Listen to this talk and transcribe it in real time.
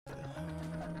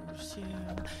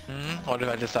What if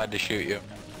I decide to shoot you?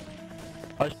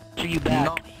 I'll shoot you back.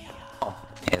 No.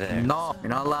 Hey there. No, you're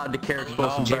not allowed to carry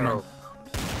explosive No, barrel.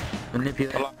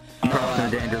 Manipulate products in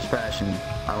a dangerous fashion.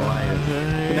 I like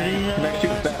it. Can I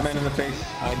shoot Batman in the face?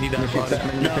 I need Can I that shoot body.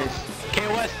 Batman in the No. face?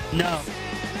 KOS. No.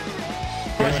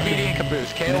 KOS, Speedy, and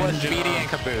Caboose. KOS, Speedy, and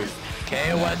Caboose.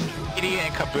 KOS, Speedy,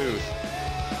 and Caboose.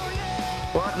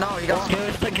 What? No, you got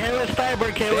KOS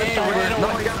Cyber, KOS Hey, Cyber.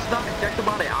 No, you got sniped. Check the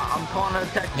body. I'm calling it a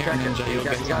detective. Here, Check Ninja, it. you'll You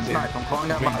get got some, sniped. dude. I'm calling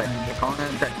that Wait, body. Ninja. I'm calling it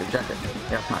a detective. Check it.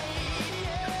 Yeah,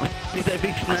 sniped. Is that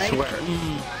big snipe? I swear.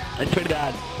 I swear to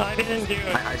God. I didn't do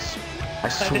it. I I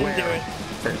swear. didn't do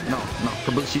it. No,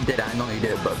 Caboose, you did. I know you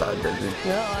did, but I didn't.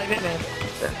 No, I didn't.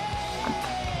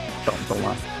 Don't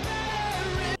lie.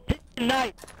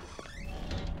 Night.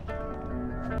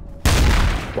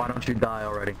 Why don't you die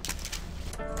already?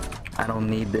 I don't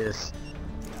need this.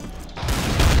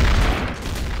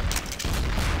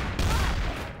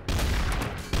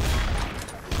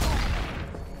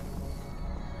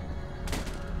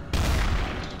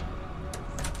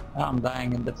 I'm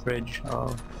dying in the fridge.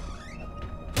 Oh.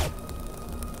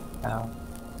 Ow.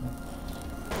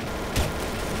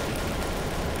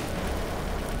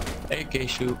 AK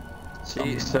shoot.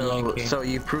 See, so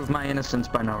you proved my innocence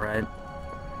by now, right?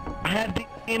 I had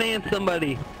DNA in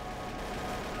somebody.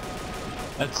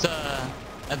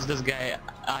 That's this guy.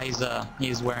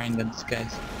 He's wearing the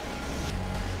disguise.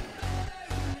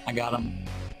 I got him.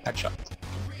 Headshot.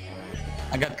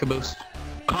 I got Caboose.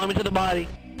 Call me to the body.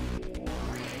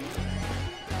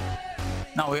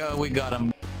 No, we got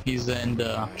him. He's in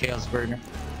the Chaos Burger.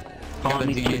 Call Got a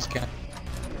me DNA to- scan.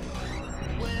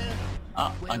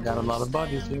 Oh, I got a lot of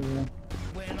bodies here.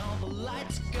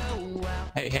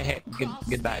 Hey,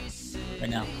 get back. Right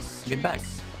now. Get back.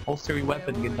 Holster your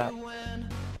weapon, get back.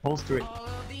 Holster it.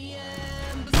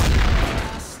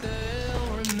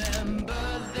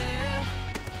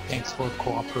 Thanks for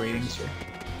cooperating, sir.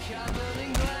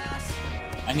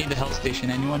 I need the health station.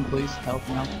 Anyone please help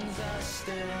me out?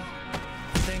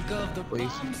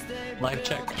 Please. Life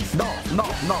check. No,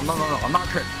 I'm not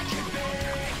tripping.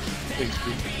 Please.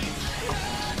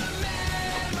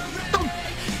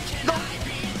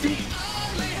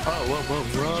 Oh,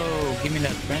 whoa. Give me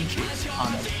that Frenchie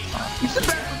on it. You sit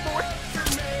back, boy.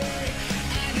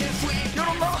 You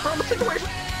don't know from the situation.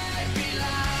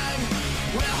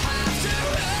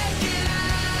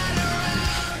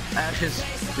 Ashes,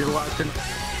 you're the last in.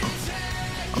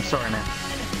 I'm sorry, man.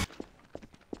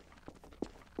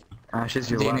 Ashes,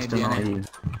 you're the last to know.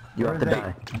 You have to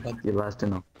die. You're last to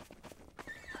know.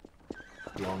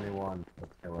 The only one.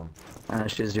 Let's kill him.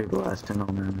 Ashes, you're the last to know,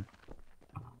 man.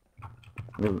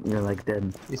 You're like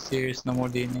dead. You serious? No more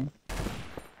DNA?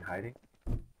 You hiding?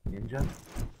 Ninja?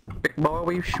 Big boy, what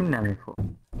are you shooting at me for?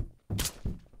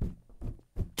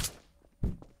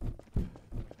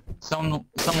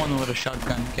 Someone with a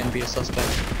shotgun can be a suspect.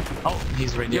 Oh,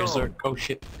 he's right there, Yo. Zerk. Oh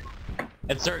shit.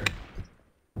 It's Zerk.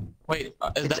 Wait,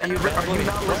 is that you? Are you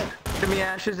not listening to me,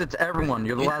 Ashes? It's everyone.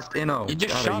 You're the last inno. You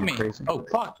just God, shot are you me. crazy? Oh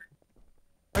fuck.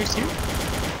 Are you serious?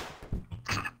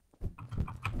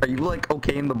 Are you like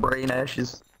okay in the brain,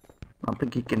 Ashes? I don't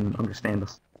think he can understand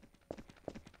us.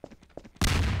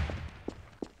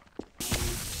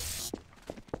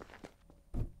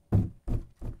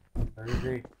 Where is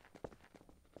he?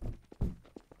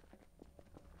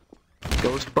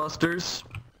 Ghostbusters?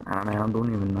 I mean, I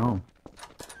don't even know.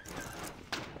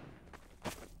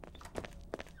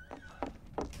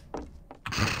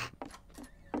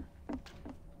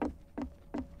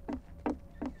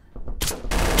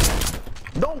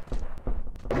 No!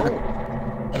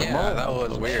 Yeah, that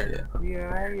was weird.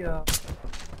 Yeah.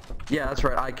 Yeah, that's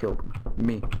right. I killed him.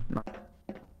 Me. No.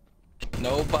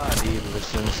 Nobody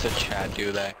listens to chat,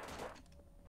 do they?